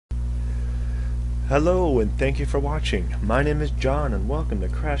Hello and thank you for watching. My name is John and welcome to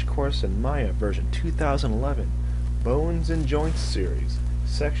Crash Course in Maya version 2011 Bones and Joints series,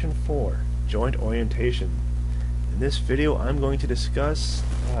 section 4, Joint Orientation. In this video I'm going to discuss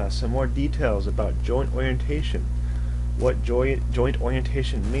some more details about joint orientation, what joint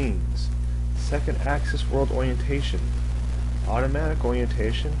orientation means, second axis world orientation, automatic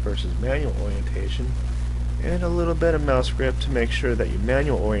orientation versus manual orientation, and a little bit of mouse grip to make sure that your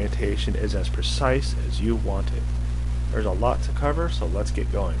manual orientation is as precise as you want it. There's a lot to cover, so let's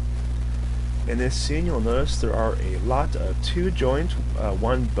get going. In this scene you'll notice there are a lot of two joint,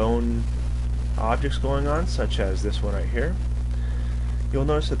 one bone objects going on, such as this one right here. You'll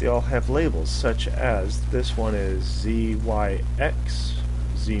notice that they all have labels, such as this one is ZYX,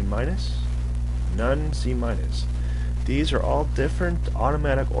 Z minus, none, Z minus. These are all different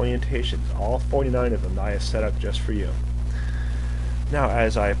automatic orientations, all 49 of them that I have set up just for you. Now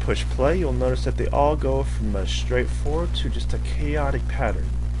as I push play, you'll notice that they all go from a straightforward to just a chaotic pattern.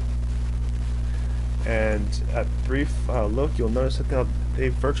 And at brief look, you'll notice that they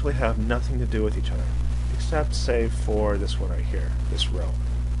virtually have nothing to do with each other, except say for this one right here, this row.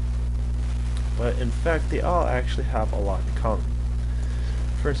 But in fact, they all actually have a lot in common.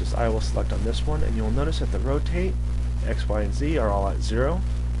 For instance, I will select on this one, and you'll notice that the rotate, X, Y, and Z are all at 0.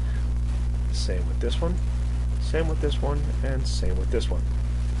 Same with this one, same with this one, and same with this one.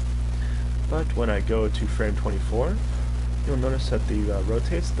 But when I go to frame 24, you'll notice that the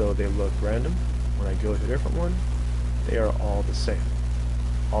rotates, though they look random, when I go to a different one, they are all the same.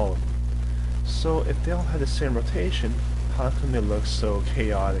 All of them. So if they all had the same rotation, how come they look so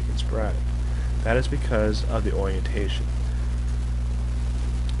chaotic and sporadic? That is because of the orientation.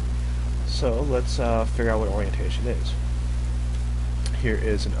 So let's figure out what orientation is. Here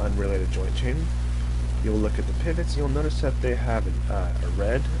is an unrelated joint chain. You'll look at the pivots, you'll notice that they have a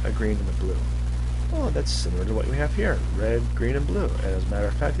red, a green, and a blue. Oh, that's similar to what we have here. Red, green, and blue. And as a matter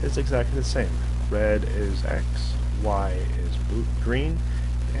of fact, it's exactly the same. Red is X, Y is blue, green,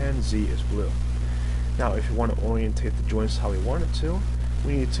 and Z is blue. Now, if you want to orientate the joints how we want it to,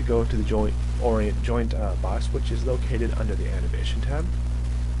 we need to go to the joint box, which is located under the animation tab.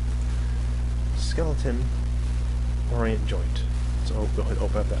 Skeleton, orient joint. So go ahead and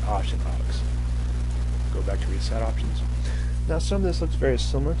open up that option box. Go back to reset options. Now some of this looks very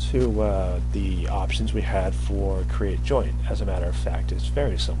similar to the options we had for create joint. As a matter of fact, it's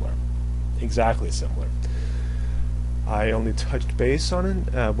very similar. Exactly similar. I only touched base on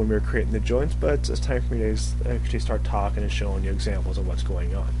it when we were creating the joints, but it's time for me to actually start talking and showing you examples of what's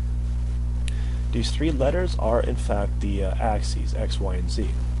going on. These three letters are in fact the axes, X, Y, and Z.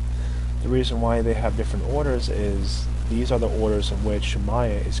 The reason why they have different orders is these are the orders in which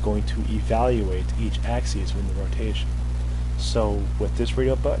Maya is going to evaluate each axis in the rotation. So with this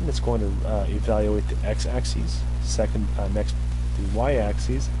radio button, it's going to evaluate the x-axis, next the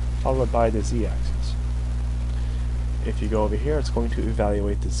y-axis, followed by the z-axis. If you go over here, it's going to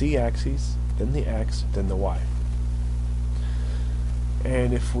evaluate the z-axis, then the x, then the y.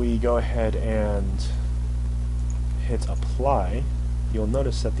 And if we go ahead and hit apply, you'll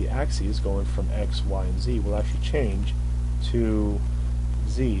notice that the axes going from X, Y, and Z will actually change to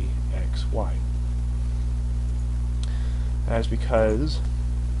Z, X, Y. That's because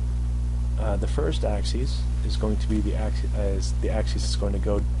the first axis is going to be the axis is going to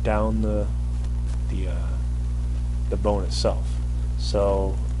go down the bone itself.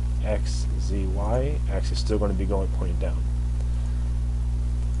 So X, Z, Y axis is still going to be pointing down.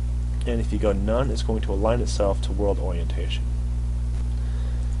 And if you go none, it's going to align itself to world orientation.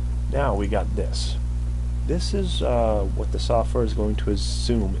 Now we got this. This is what the software is going to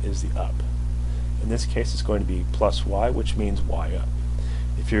assume is the up. In this case it's going to be plus Y, which means Y up.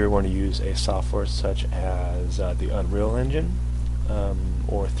 If you're going to use a software such as the Unreal Engine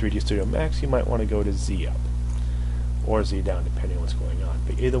or 3D Studio Max, you might want to go to Z up or Z down depending on what's going on.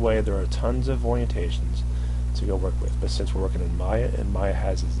 But either way, there are tons of orientations to go work with. But since we're working in Maya and Maya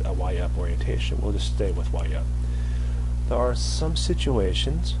has a Y up orientation, we'll just stay with Y up. There are some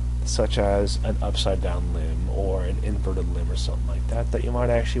situations such as an upside down limb or an inverted limb or something like that that you might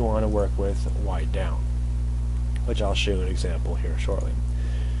actually want to work with Y down, which I'll show you an example here shortly.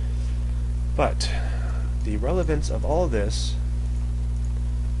 But the relevance of all of this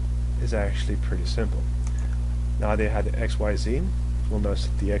is actually pretty simple. Now they had the X, Y, Z. We'll notice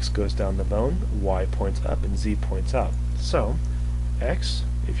that the X goes down the bone, Y points up, and Z points out. So X,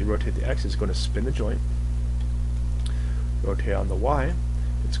 if you rotate the X, is going to spin the joint. Rotate on the Y,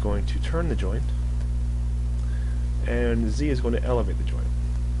 it's going to turn the joint, and Z is going to elevate the joint.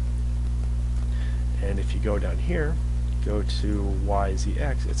 And if you go down here, go to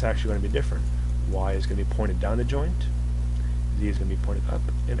YZX, it's actually going to be different. Y is going to be pointed down the joint, Z is going to be pointed up,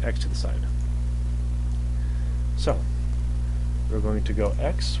 and X to the side. So, we're going to go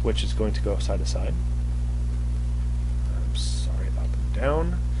X, which is going to go side to side. I'm sorry, up and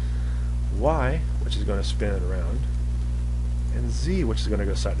down. Y, which is going to spin it around. And Z, which is going to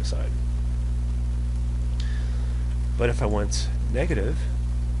go side to side. But if I went negative,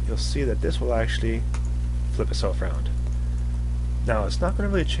 you'll see that this will actually flip itself around. Now, it's not going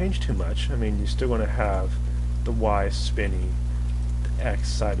to really change too much. I mean, you're still going to have the Y spinning, the X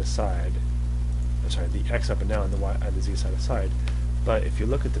side to side, the X up and down, and the Y and the Z side to side. But if you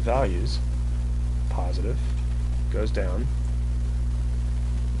look at the values, positive goes down,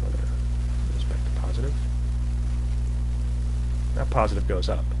 goes back to positive. Now positive goes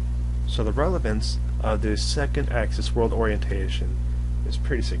up. So the relevance of the second axis world orientation is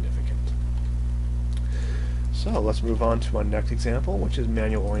pretty significant. So let's move on to our next example, which is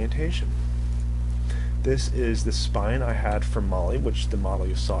manual orientation. This is the spine I had for Molly, which is the model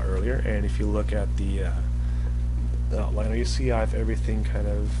you saw earlier, and if you look at the outliner, you see I have everything kind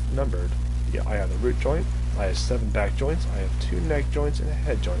of numbered. Yeah, I have a root joint, I have 7 back joints, I have 2 neck joints, and a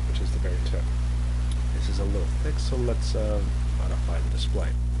head joint, which is the very tip. This is a little thick, so let's modify the display.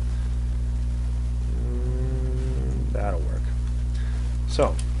 That'll work.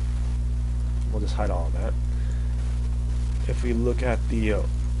 So, we'll just hide all of that. If we look at the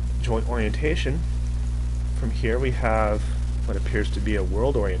joint orientation, from here we have what appears to be a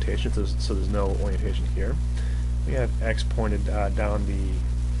world orientation, so there's no orientation here. We have X pointed down the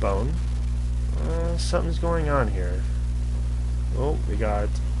bone. Something's going on here. Oh, we got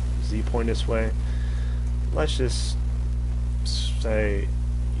Z pointed this way. Let's just say,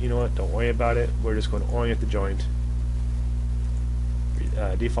 you know what, don't worry about it. We're just going to orient the joint.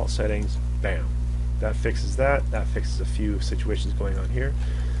 Default settings, bam. That fixes that. That fixes a few situations going on here.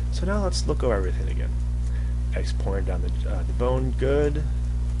 So now let's look over everything again. X pointed down the bone, good,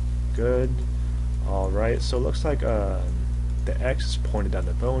 good. Alright, so it looks like the X is pointed down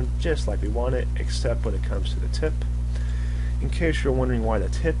the bone just like we want it, except when it comes to the tip. In case you're wondering why the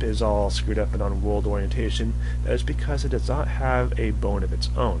tip is all screwed up and on world orientation, that is because it does not have a bone of its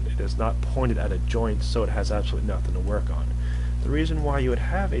own. It is not pointed at a joint, so it has absolutely nothing to work on. The reason why you would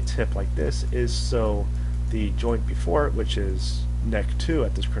have a tip like this is so the joint before it, which is neck 2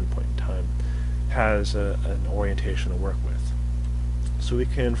 at this current point in time, has an orientation to work with. So we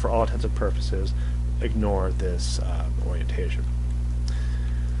can, for all intents and purposes, ignore this orientation.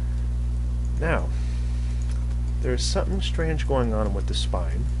 Now, there's something strange going on with the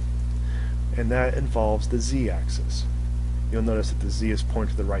spine, and that involves the z-axis. You'll notice that the z is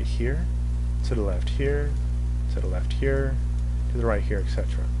pointed to the right here, to the left here, to the left here, to the right here,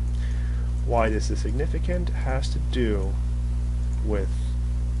 etc. Why this is significant has to do with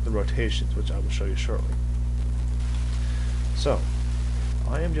the rotations, which I will show you shortly. So,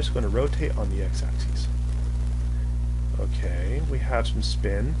 I am just going to rotate on the x-axis. Okay, we have some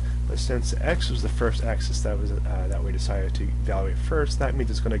spin, but since x was the first axis that we decided to evaluate first, that means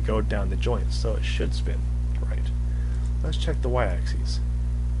it's going to go down the joint, so it should spin. Right. Let's check the y-axis.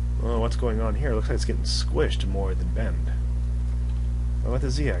 Oh, what's going on here? It looks like it's getting squished more than bend. What about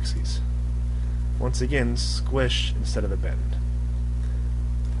the z-axis? Once again, squish instead of a bend.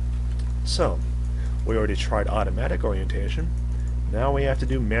 So, we already tried automatic orientation. Now we have to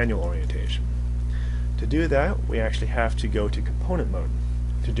do manual orientation. To do that, we actually have to go to component mode.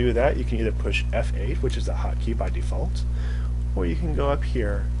 To do that, you can either push F8, which is the hotkey by default, or you can go up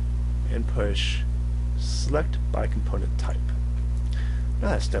here and push select by component type. Now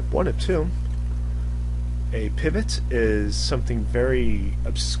that's step 1 of 2. A pivot is something very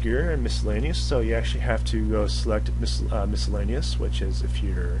obscure and miscellaneous, so you actually have to go select miscellaneous, which is if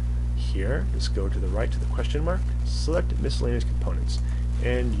you're here, just go to the right to the question mark, select miscellaneous components,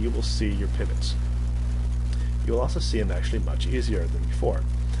 and you will see your pivots. You'll also see them actually much easier than before,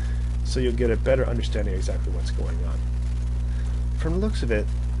 so you'll get a better understanding of exactly what's going on. From the looks of it,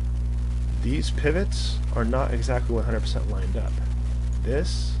 these pivots are not exactly 100% lined up.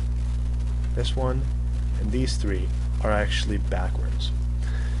 This one, and these 3 are actually backwards.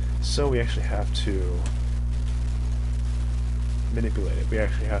 So we actually have to manipulate it. We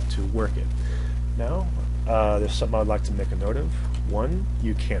actually have to work it. Now, there's something I'd like to make a note of. 1,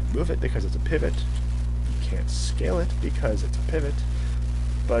 you can't move it because it's a pivot. You can't scale it because it's a pivot.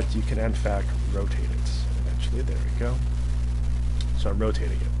 But you can, in fact, rotate it. Eventually, there we go. So I'm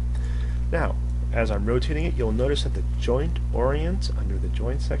rotating it. Now, as I'm rotating it, you'll notice that the joint orient under the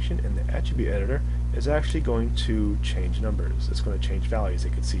joint section in the attribute editor is actually going to change numbers. It's going to change values,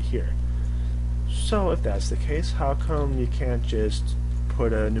 you can see here. So if that's the case, how come you can't just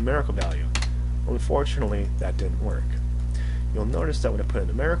put a numerical value? Unfortunately, that didn't work. You'll notice that when I put a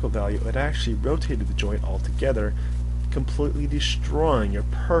numerical value, it actually rotated the joint altogether, completely destroying your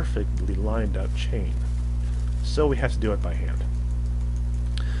perfectly lined up chain. So we have to do it by hand.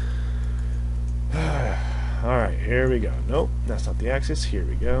 Alright, here we go. Nope, that's not the axis. Here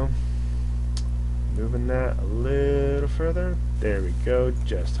we go. Moving that a little further. There we go,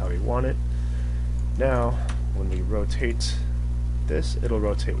 just how we want it. Now, when we rotate this, it'll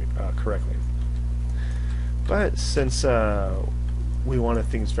rotate correctly. But since we wanted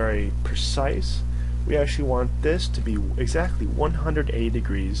things very precise, we actually want this to be exactly 180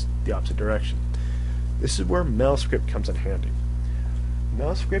 degrees the opposite direction. This is where MelScript comes in handy.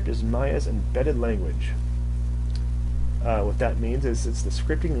 MelScript is Maya's embedded language. What that means is it's the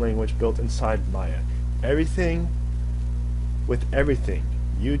scripting language built inside Maya. Everything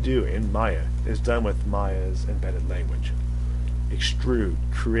you do in Maya is done with Maya's embedded language. Extrude,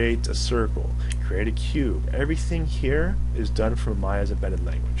 create a circle, create a cube. Everything here is done from Maya's embedded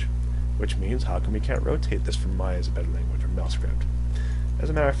language. Which means, how come we can't rotate this from Maya's embedded language or MelScript? As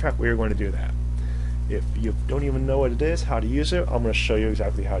a matter of fact, we are going to do that. If you don't even know what it is, how to use it, I'm going to show you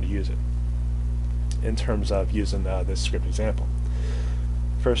exactly how to use it in terms of using this script example.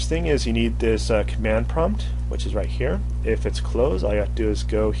 First thing is you need this command prompt, which is right here. If it's closed, all you have to do is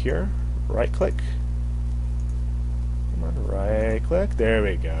go here, right click. Come on, right click. There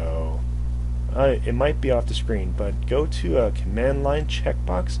we go. It might be off the screen, but go to a command line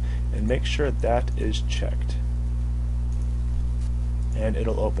checkbox and make sure that is checked. And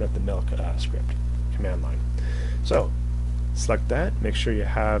it'll open up the MelScript command line. So select that. Make sure you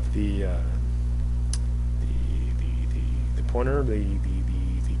have the pointer, the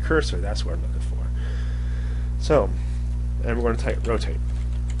cursor. That's what I'm looking for. So, and we're going to type rotate.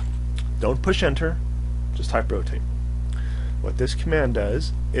 Don't push enter. Just type rotate. What this command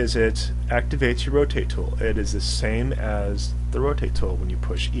does is it activates your rotate tool. It is the same as the rotate tool when you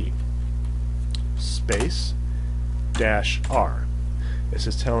push E. Space -R. This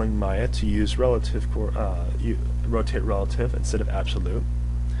is telling Maya to use rotate relative instead of absolute.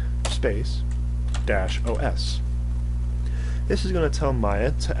 Space -OS. This is going to tell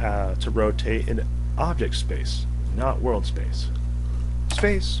Maya to rotate in object space, not world space.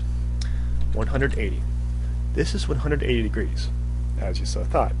 Space 180. This is 180 degrees, as you so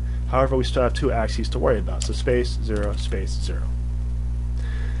thought. However, we still have two axes to worry about, so space 0, space 0.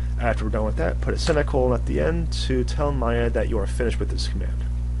 After we're done with that, put a semicolon at the end to tell Maya that you are finished with this command.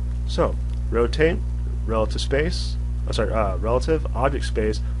 So, rotate relative space, relative object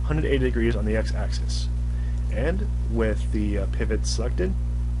space 180 degrees on the x-axis. And with the pivot selected,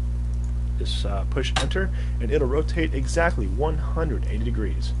 just push enter, and it'll rotate exactly 180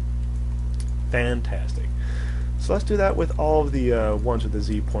 degrees. Fantastic. So let's do that with all of the ones with the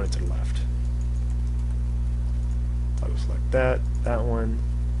Z pointed to the left. I'll go select that, that one,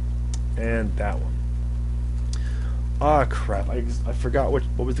 and that one. Ah, crap! I forgot what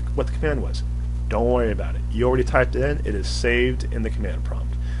the command was. Don't worry about it. You already typed it in. It is saved in the command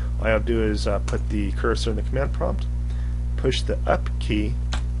prompt. All I have to do is put the cursor in the command prompt, push the up key,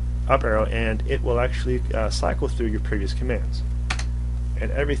 up arrow, and it will actually cycle through your previous commands.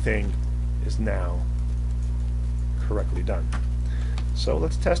 And everything is now correctly done. So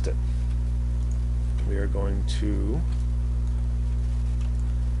let's test it. We are going to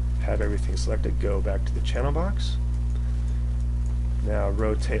have everything selected, go back to the channel box. Now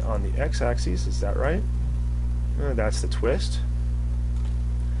rotate on the x-axis, is that right? That's the twist.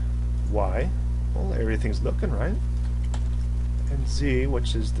 Y, well, everything's looking right. And Z,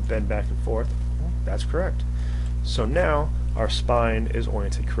 which is the bend back and forth, well, that's correct. So now our spine is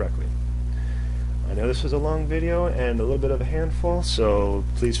oriented correctly. I know this was a long video and a little bit of a handful, so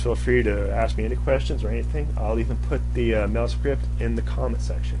please feel free to ask me any questions or anything. I'll even put the MelScript in the comment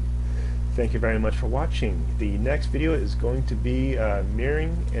section. Thank you very much for watching. The next video is going to be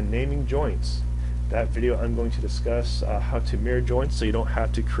mirroring and naming joints. That video I'm going to discuss how to mirror joints so you don't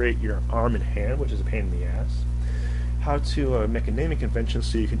have to create your arm and hand, which is a pain in the ass. How to make a naming convention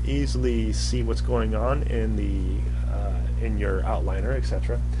so you can easily see what's going on in your outliner,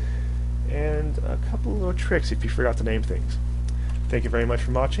 etc. And a couple little tricks if you forgot to name things. Thank you very much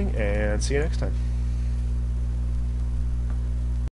for watching, and see you next time.